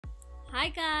Hi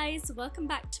guys, welcome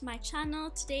back to my channel.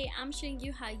 Today I'm showing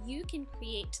you how you can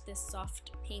create this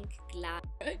soft pink glam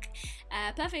look.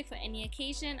 Perfect for any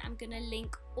occasion. I'm gonna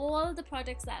link all the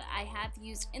products that I have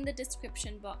used in the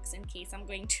description box in case I'm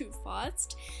going too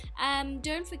fast.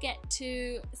 Don't forget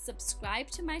to subscribe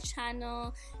to my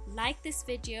channel, like this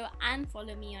video, and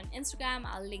follow me on Instagram.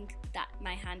 I'll link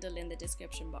my handle in the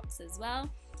description box as well.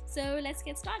 So let's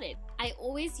get started. I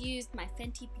always use my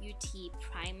Fenty Beauty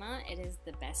primer. It is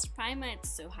the best primer.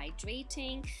 It's so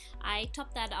hydrating. I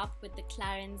top that up with the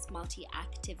Clarins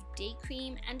multi-active day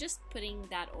cream and just putting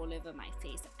that all over my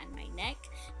face and my neck.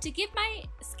 To give my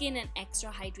skin an extra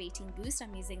hydrating boost,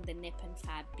 I'm using the Nip and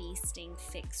Fab Bee Sting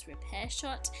Fix Repair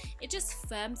Shot. It just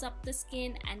firms up the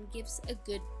skin and gives a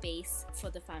good base for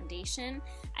the foundation.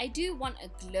 I do want a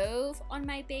glow on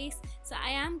my base, so I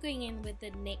am going in with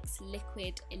the NYX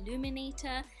Liquid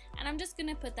Illuminator, and I'm just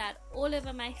gonna put that all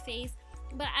over my face,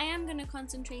 but I am gonna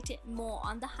concentrate it more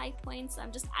on the high points.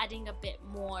 I'm just adding a bit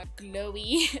more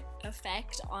glowy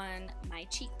effect on my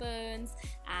cheekbones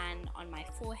and on my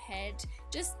forehead,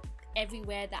 just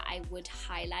everywhere that I would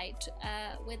highlight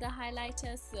with a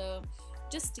highlighter, so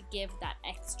just to give that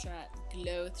extra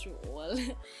glow through all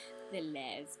the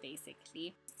layers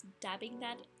basically. Dabbing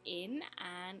that in,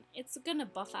 and it's gonna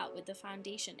buff out with the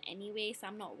foundation anyway, so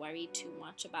I'm not worried too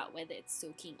much about whether it's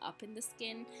soaking up in the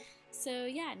skin. So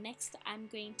yeah, next I'm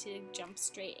going to jump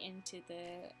straight into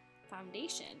the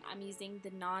foundation. I'm using the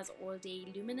Nars All Day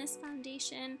Luminous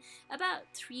foundation, about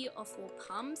 3 or 4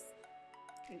 pumps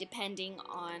depending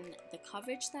on the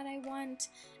coverage that I want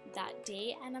that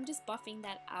day, and I'm just buffing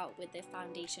that out with the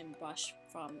foundation brush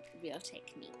from Real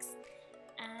Techniques.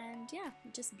 And yeah,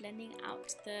 just blending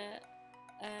out the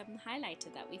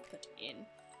highlighter that we've put in.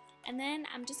 And then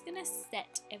I'm just gonna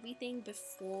set everything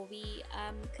before we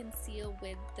conceal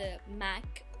with the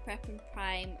MAC Prep and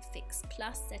Prime Fix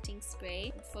Plus setting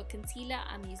spray. For concealer,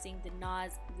 I'm using the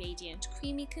Nars Radiant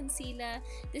Creamy Concealer.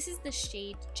 This is the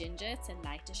shade Ginger. It's a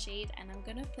lighter shade, and I'm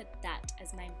gonna put that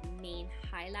as my main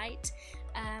highlight.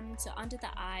 So under the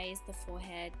eyes, the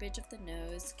forehead, bridge of the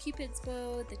nose, Cupid's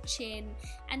bow, the chin,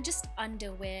 and just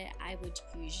under where I would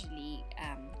usually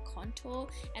contour.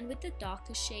 And with the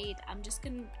darker shade, I'm just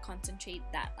gonna concentrate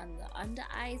that on the under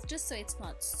eyes, just so it's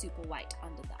not super white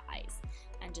under the eyes.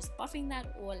 And just buffing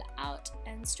that all out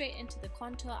and straight into the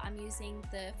contour. I'm using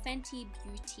the Fenty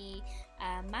Beauty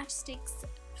Matchsticks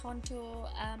contour.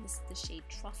 This is the shade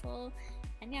Truffle,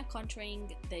 and yeah,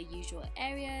 contouring the usual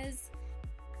areas.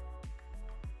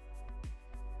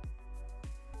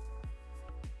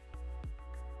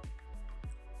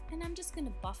 And I'm just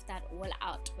gonna buff that all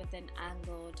out with an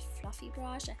angled fluffy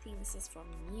brush. I think this is from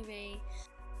Nire.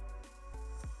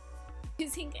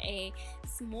 Using a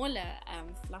smaller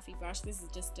fluffy brush, this is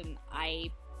just an eye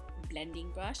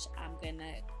blending brush. I'm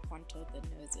gonna contour the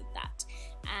nose with that,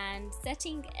 and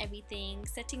setting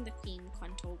the cream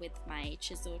contour with my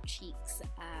Chisel Cheeks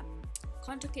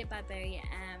contour kit by Berry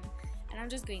M, and I'm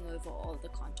just going over all the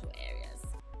contour areas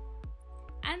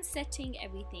and setting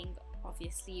everything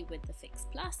obviously with the Fix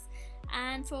Plus.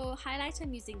 And for highlighter,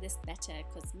 I'm using this Becca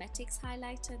Cosmetics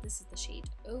highlighter. This is the shade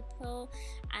Opal,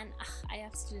 and I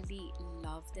absolutely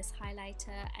love this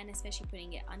highlighter, and especially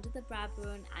putting it under the brow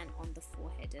bone and on the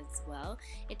forehead as well.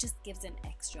 It just gives an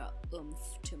extra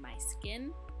oomph to my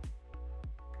skin.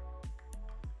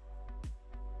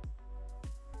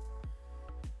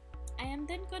 I am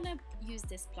then gonna use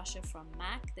this blusher from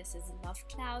MAC. This is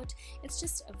Lovecloud. It's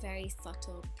just a very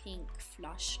subtle pink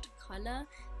flushed color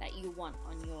that you want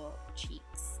on your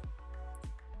cheeks.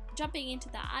 Jumping into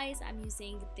the eyes, I'm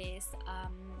using this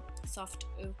soft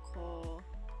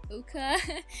ochre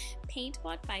paint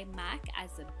pot by MAC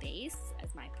as a base,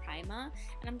 as my primer,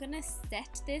 and I'm gonna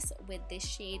set this with this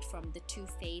shade from the Too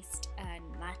Faced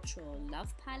Natural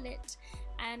Love palette,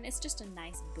 and it's just a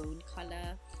nice bone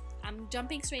color. I'm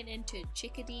jumping straight into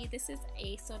Chikadee. This is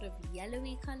a sort of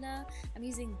yellowy color. I'm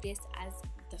using this as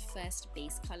the first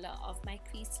base color of my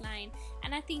crease line,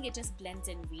 and I think it just blends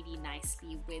in really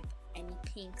nicely with any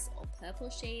pinks or purple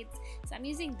shades. So I'm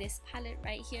using this palette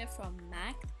right here from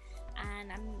MAC,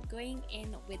 and I'm going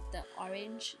in with the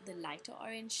orange, the lighter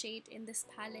orange shade in this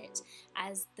palette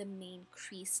as the main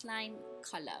crease line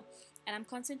color. And I'm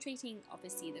concentrating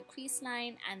obviously the crease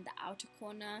line and the outer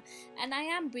corner, and I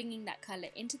am bringing that color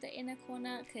into the inner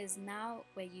corner because now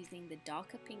we're using the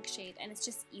darker pink shade, and it's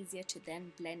just easier to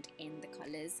then blend in the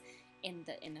colors in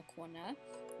the inner corner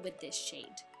with this shade.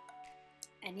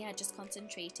 And yeah, just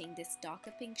concentrating this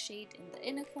darker pink shade in the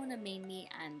inner corner mainly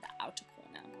and the outer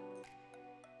corner.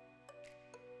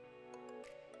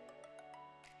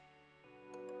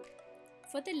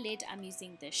 For the lid, I'm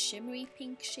using the shimmery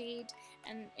pink shade,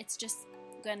 and it's just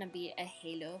gonna be a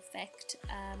halo effect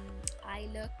eye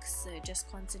look, so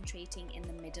just concentrating in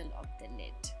the middle of the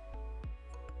lid.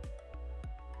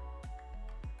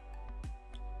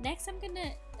 Next, I'm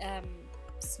gonna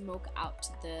smoke out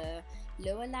the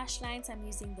lower lash lines. I'm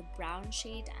using the brown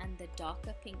shade and the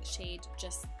darker pink shade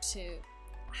just to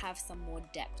have some more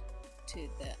depth to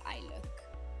the eye look.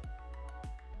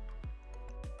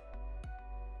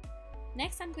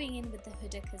 Next, I'm going in with the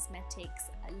Huddah Cosmetics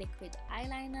liquid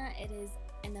eyeliner. It is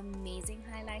an amazing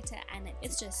highlighter, and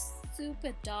it's just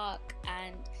super dark,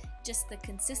 and just the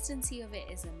consistency of it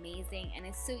is amazing, and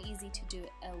it's so easy to do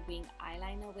a wing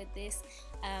eyeliner with this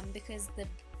because the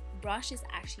brush is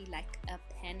actually like a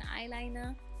pen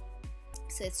eyeliner,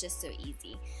 so it's just so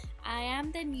easy. I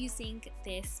am then using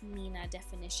this Mina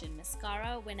Definition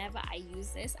mascara. Whenever I use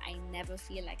this, I never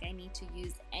feel like I need to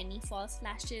use any false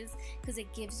lashes because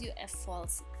it gives you a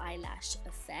false eyelash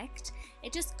effect.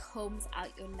 It just combs out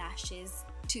your lashes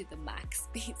to the max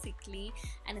basically,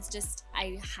 and it's just,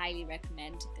 I highly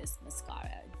recommend this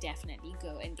mascara. Definitely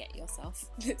go and get yourself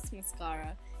this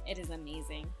mascara. It is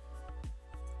amazing.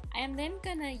 I am then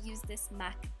gonna use this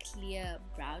MAC Clear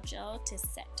Brow Gel to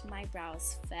set my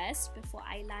brows first before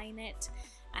I line it,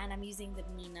 and I'm using the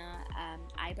Mina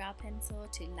Eyebrow Pencil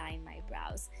to line my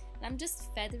brows. And I'm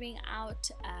just feathering out,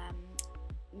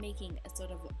 making a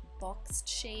sort of boxed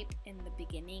shape in the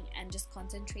beginning and just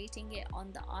concentrating it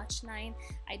on the arch line.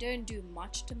 I don't do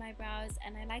much to my brows,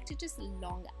 and I like to just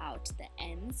long out the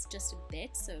ends just a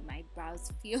bit so my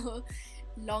brows feel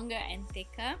longer and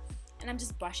thicker, and I'm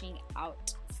just brushing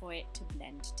out for it to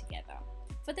blend together.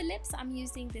 For the lips, I'm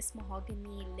using this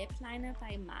Mahogany lip liner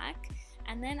by MAC,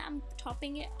 and then I'm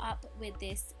topping it up with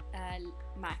this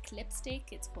MAC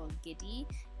lipstick. It's called Giddy,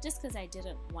 just because I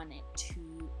didn't want it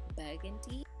too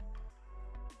burgundy.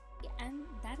 And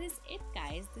that is it,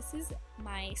 guys. This is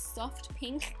my soft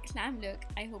pink glam look.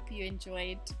 I hope you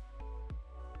enjoyed.